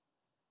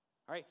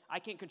 All right? I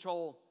can't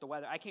control the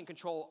weather. I can't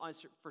control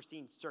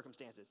unforeseen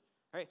circumstances.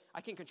 All right?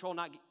 I can't control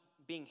not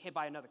being hit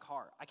by another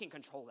car. I can't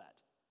control that.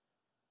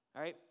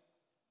 All right?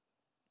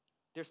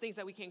 There's things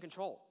that we can't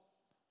control.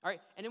 All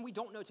right? And then we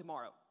don't know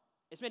tomorrow.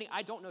 It's meaning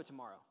I don't know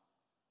tomorrow.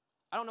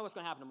 I don't know what's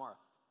going to happen tomorrow.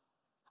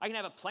 I can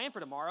have a plan for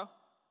tomorrow.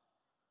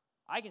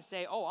 I can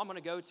say, I'm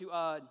going to go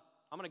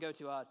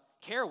to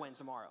Carowinds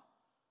tomorrow.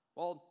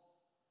 Well,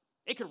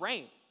 it could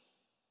rain.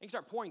 It can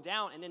start pouring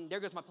down, and then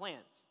there goes my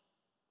plans.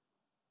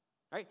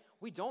 Right?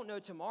 We don't know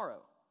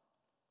tomorrow.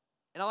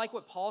 And I like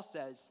what Paul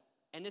says,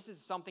 and this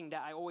is something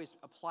that I always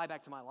apply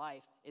back to my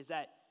life, is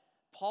that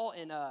Paul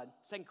in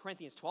 2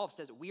 Corinthians 12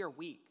 says, we are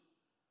weak.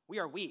 We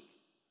are weak.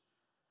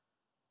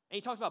 And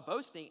he talks about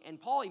boasting,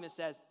 and Paul even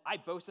says, I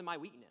boast in my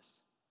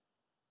weakness.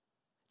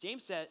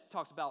 James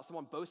talks about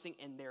someone boasting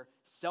in their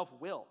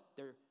self-will,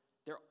 their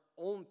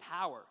own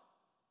power,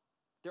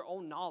 their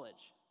own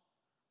knowledge.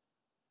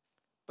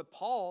 But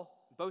Paul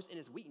boasts in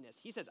his weakness.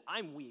 He says,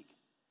 I'm weak.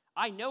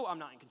 I know I'm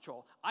not in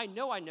control. I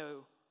know I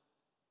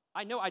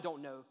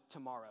don't know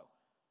tomorrow.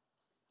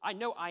 I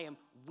know I am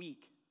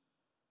weak,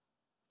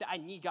 that I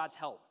need God's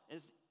help.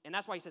 And and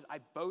that's why he says, I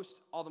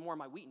boast all the more in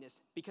my weakness,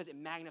 because it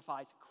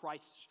magnifies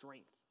Christ's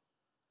strength.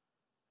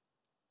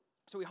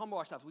 So we humble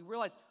ourselves. We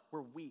realize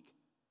we're weak.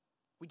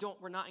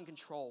 We're not in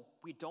control.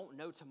 We don't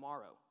know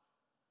tomorrow.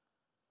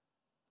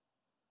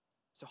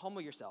 So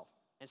humble yourself.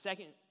 And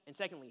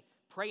secondly,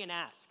 pray and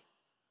ask.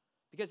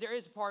 Because there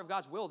is a part of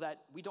God's will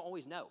that we don't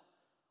always know.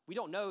 We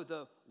don't know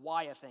the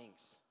why of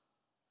things.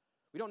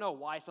 We don't know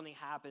why something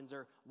happens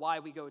or why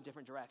we go a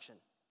different direction.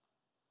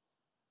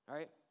 All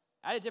right?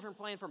 I had a different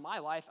plan for my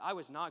life. I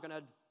wasn't going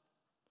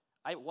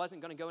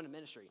to go into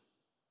ministry.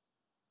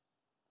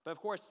 But of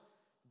course,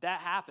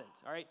 that happened,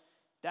 all right?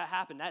 That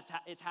happened.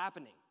 It's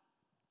happening.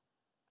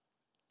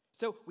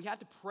 So we have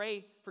to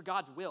pray for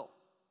God's will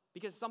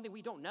because it's something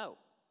we don't know.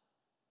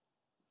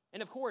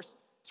 And of course,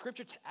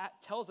 Scripture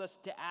tells us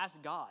to ask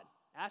God.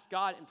 Ask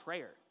God in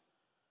prayer.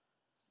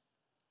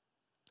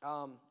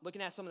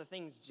 Looking at some of the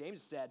things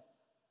James said,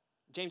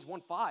 James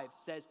 1:5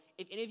 says,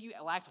 if any of you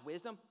lacks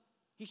wisdom,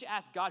 he should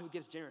ask God who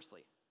gives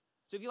generously.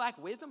 So if you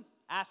lack wisdom,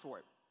 ask for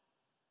it.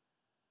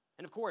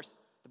 And of course,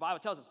 the Bible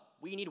tells us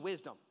we need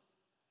wisdom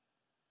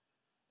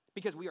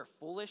because we are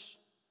foolish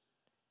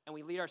and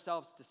we lead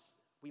ourselves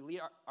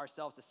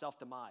to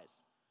self-demise.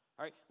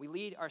 All right? We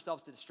lead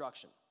ourselves to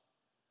destruction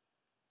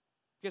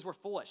because we're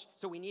foolish.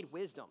 So we need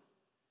wisdom.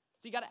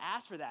 So you got to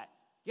ask for that.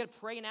 You got to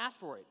pray and ask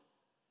for it.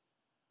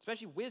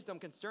 Especially wisdom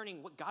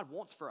concerning what God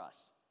wants for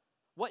us,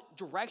 what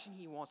direction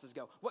he wants us to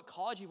go, what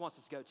college he wants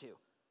us to go to,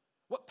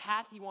 what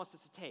path he wants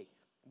us to take,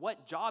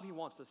 what job he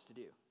wants us to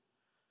do,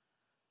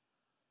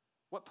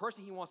 what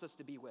person he wants us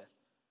to be with,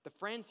 the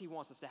friends he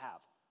wants us to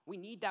have. We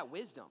need that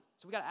wisdom,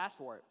 so we got to ask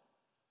for it.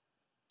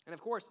 And of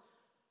course,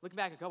 looking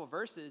back a couple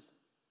verses,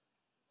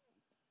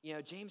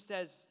 James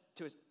says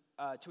to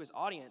his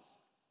audience,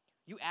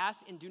 you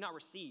ask and do not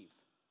receive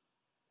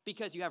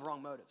because you have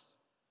wrong motives.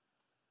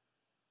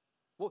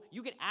 Well,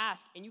 you can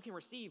ask and you can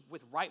receive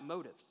with right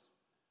motives,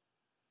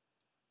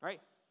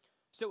 right?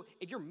 So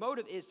if your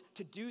motive is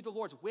to do the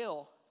Lord's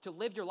will, to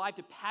live your life,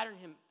 to pattern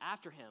him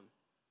after him,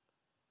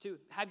 to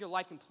have your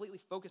life completely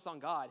focused on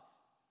God,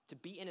 to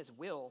be in his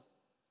will,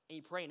 and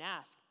you pray and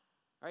ask,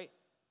 right?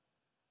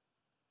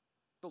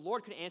 The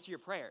Lord could answer your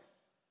prayer.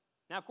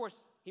 Now, of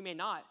course, he may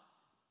not,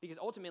 because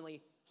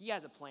ultimately, he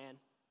has a plan,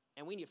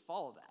 and we need to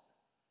follow that.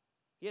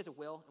 He has a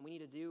will, and we need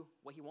to do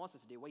what he wants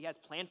us to do, what he has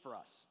planned for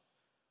us.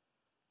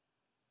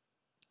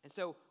 And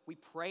so we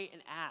pray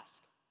and ask.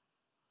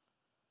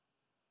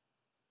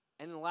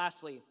 And then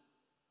lastly,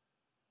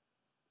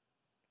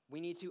 we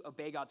need to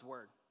obey God's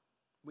word.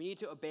 We need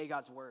to obey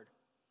God's word.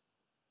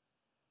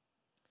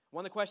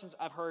 One of the questions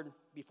I've heard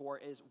before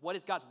is, what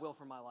is God's will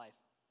for my life?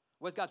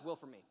 What is God's will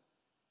for me?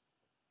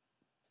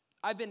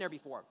 I've been there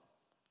before,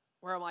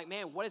 where I'm like,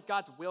 man, what is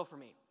God's will for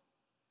me?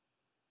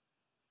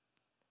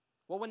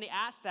 Well, when they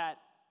ask that,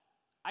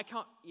 I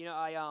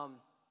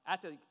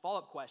asked a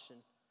follow-up question.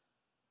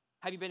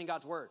 Have you been in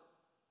God's word?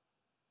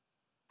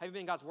 Have you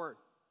been in God's word?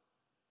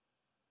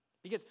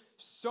 Because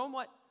so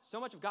much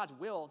of God's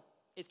will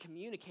is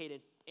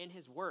communicated in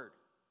his word.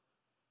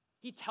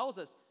 He tells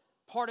us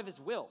part of his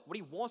will, what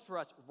he wants for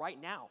us right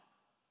now,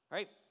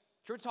 right?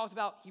 Scripture talks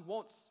about he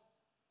wants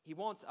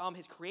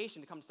his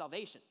creation to come to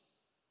salvation.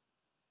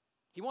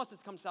 He wants us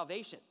to come to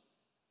salvation.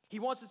 He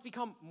wants us to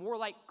become more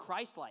like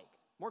Christ-like,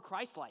 more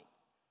Christ-like.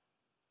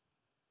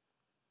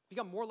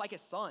 Become more like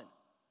his son,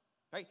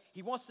 right?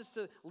 He wants us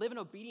to live in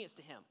obedience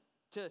to him,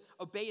 to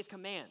obey his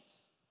commands.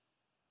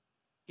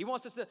 He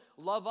wants us to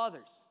love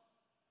others,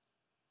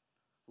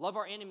 love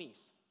our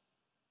enemies.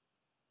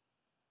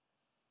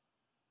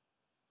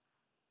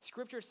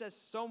 Scripture says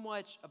so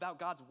much about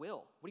God's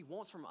will, what he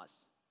wants from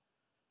us.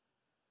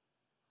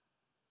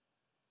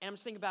 And I'm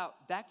just thinking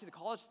about, back to the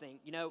college thing,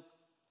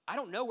 I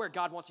don't know where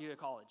God wants you to go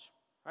to college,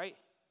 right?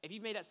 If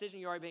you've made that decision,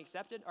 you've already been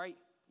accepted, all right,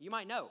 you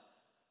might know.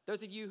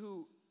 Those of you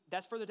who,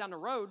 that's further down the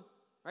road,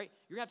 right,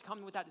 you're going to have to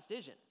come with that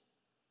decision.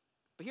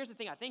 But here's the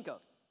thing I think of,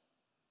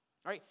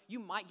 all right, you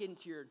might get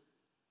into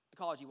the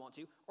college you want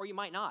to, or you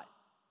might not.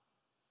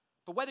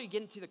 But whether you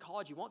get into the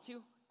college you want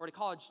to, or the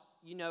college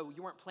you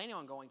weren't planning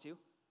on going to,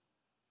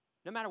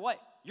 no matter what,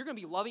 you're going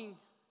to be loving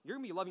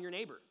your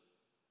neighbor.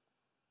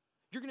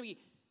 You're going to be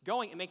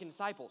going and making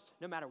disciples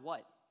no matter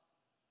what.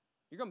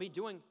 You're going to be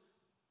doing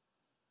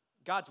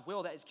God's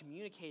will that is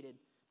communicated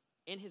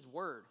in his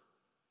word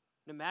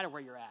no matter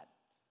where you're at.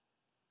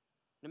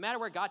 No matter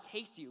where God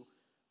takes you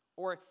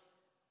or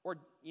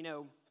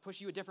push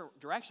you a different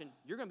direction,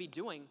 you're going to be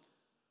doing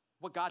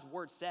what God's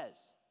word says.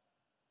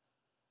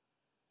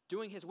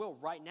 Doing his will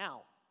right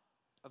now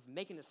of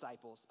making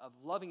disciples, of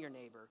loving your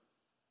neighbor,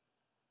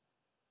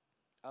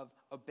 of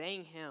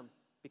obeying him,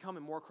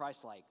 becoming more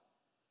Christ-like.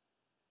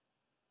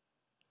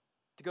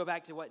 To go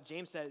back to what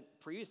James said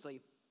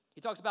previously,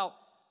 he talks about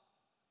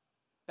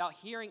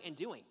hearing and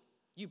doing.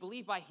 You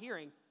believe by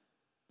hearing,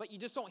 but you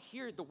just don't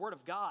hear the word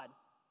of God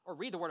or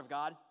read the word of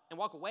God and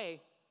walk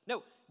away.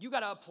 No, you got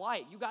to apply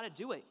it. You got to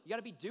do it. You got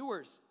to be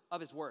doers of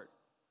his word.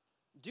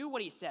 Do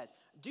what he says.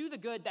 Do the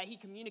good that he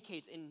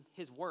communicates in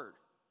his word.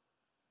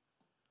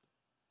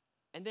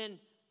 And then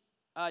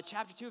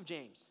chapter 2 of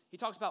James, he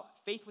talks about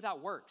faith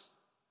without works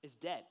is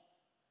dead.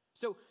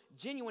 So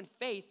genuine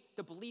faith,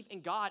 the belief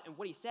in God and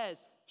what he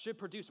says, should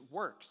produce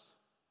works.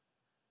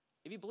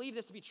 If you believe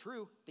this to be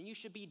true, then you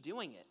should be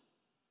doing it.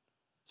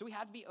 So we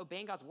have to be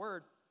obeying God's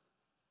word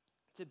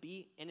to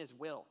be in his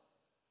will.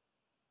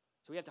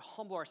 So we have to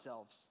humble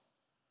ourselves,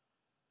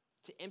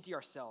 to empty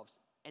ourselves,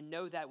 and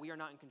know that we are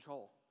not in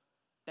control,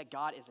 that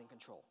God is in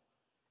control.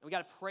 And we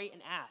got to pray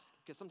and ask,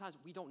 because sometimes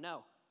we don't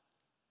know.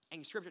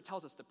 And Scripture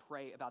tells us to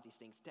pray about these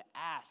things, to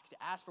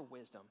ask for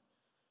wisdom,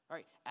 all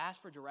right, ask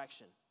for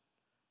direction.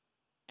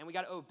 And we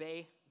got to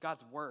obey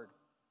God's word.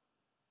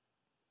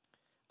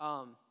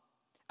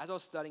 As I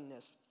was studying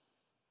this,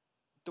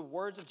 the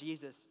words of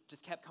Jesus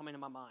just kept coming to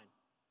my mind.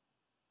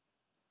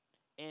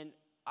 And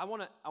I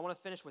want to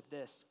finish with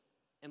this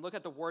and look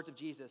at the words of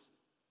Jesus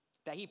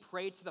that he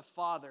prayed to the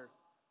Father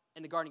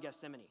in the Garden of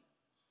Gethsemane.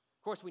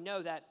 Of course, we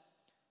know that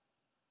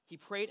he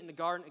prayed in the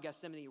Garden of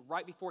Gethsemane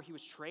right before he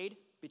was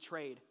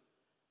betrayed,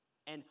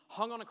 and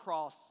hung on a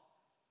cross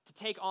to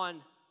take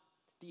on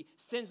the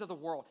sins of the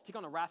world, take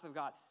on the wrath of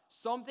God,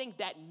 something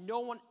that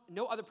no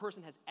other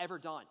person has ever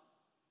done.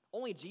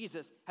 Only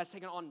Jesus has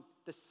taken on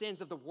the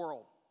sins of the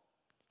world.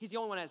 He's the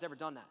only one that has ever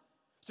done that.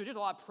 So there's a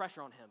lot of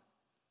pressure on him.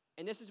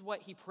 And this is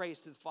what he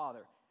prays to the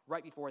Father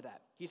right before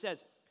that. He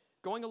says,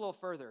 going a little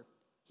further,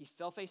 he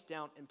fell face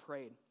down and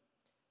prayed,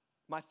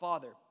 "My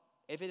Father,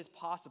 if it is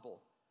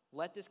possible,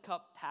 let this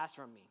cup pass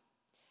from me.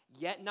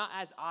 Yet not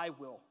as I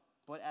will,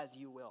 but as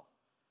you will."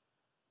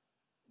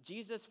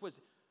 Jesus was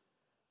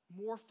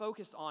more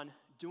focused on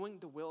doing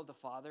the will of the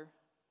Father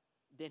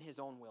than his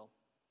own will.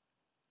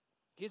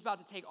 He was about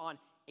to take on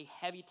a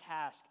heavy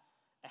task,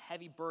 a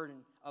heavy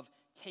burden of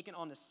taking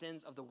on the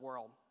sins of the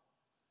world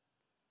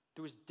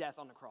through his death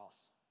on the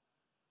cross.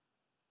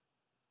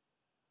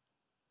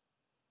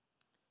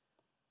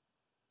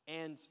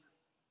 And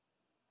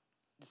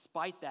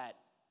despite that,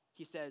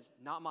 he says,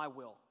 "Not my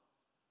will,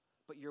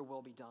 but your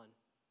will be done.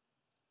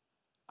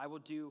 I will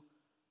do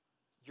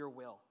your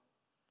will."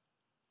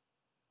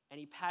 And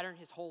he patterned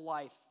his whole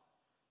life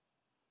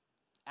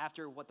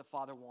after what the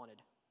Father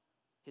wanted,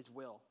 his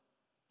will.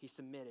 He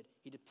submitted.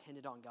 He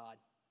depended on God.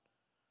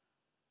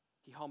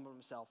 He humbled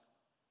himself.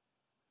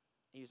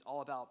 And he was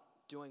all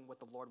about doing what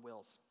the Lord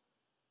wills.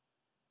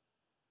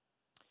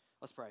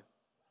 Let's pray.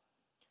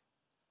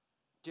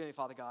 Dear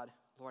Father God,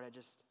 Lord, I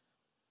just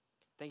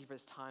thank you for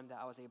this time that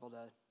I was able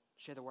to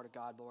share the word of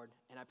God, Lord.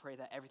 And I pray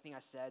that everything I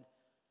said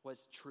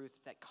was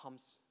truth that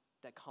comes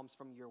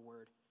from your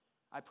word.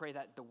 I pray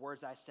that the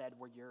words I said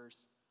were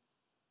yours.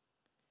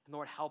 And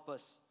Lord, help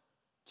us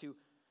to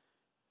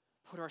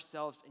put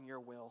ourselves in your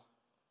will.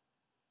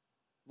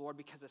 Lord,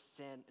 because of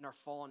sin and our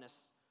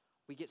fallenness,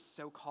 we get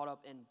so caught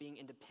up in being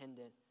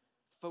independent,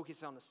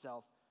 focused on the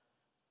self,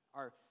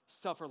 our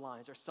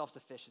self-reliance, our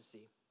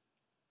self-sufficiency,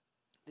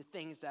 the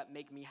things that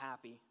make me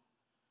happy.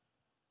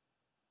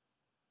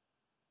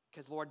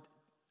 Because, Lord,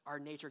 our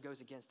nature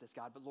goes against this,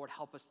 God. But, Lord,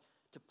 help us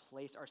to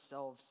place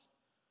ourselves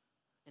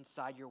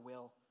inside your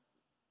will,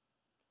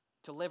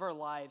 to live our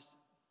lives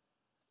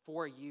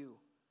for you.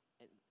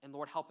 And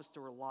Lord, help us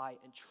to rely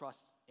and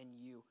trust in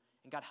you.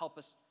 And God, help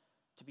us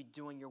to be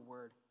doing your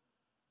word,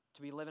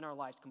 to be living our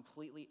lives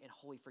completely and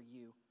wholly for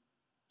you.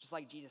 Just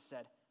like Jesus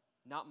said,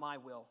 "Not my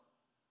will,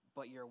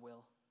 but your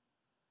will."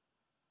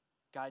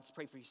 God, I just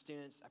pray for your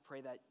students. I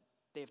pray that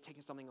they have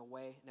taken something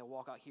away and they'll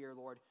walk out here,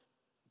 Lord,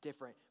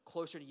 different,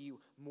 closer to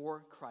you,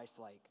 more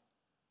Christ-like.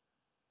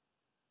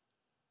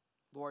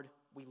 Lord,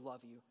 we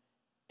love you.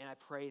 And I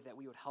pray that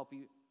we would help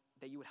you,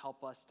 that you would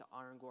help us to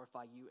honor and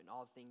glorify you in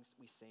all the things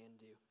we say and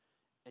do.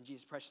 In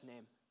Jesus' precious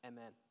name,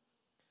 amen.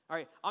 All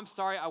right, I'm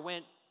sorry I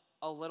went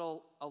a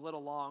little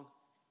long.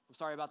 I'm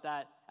sorry about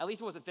that. At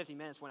least it wasn't 50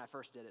 minutes when I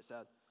first did it,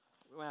 so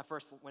when I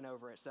first went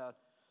over it. So,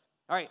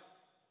 all right,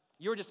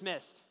 you were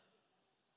dismissed.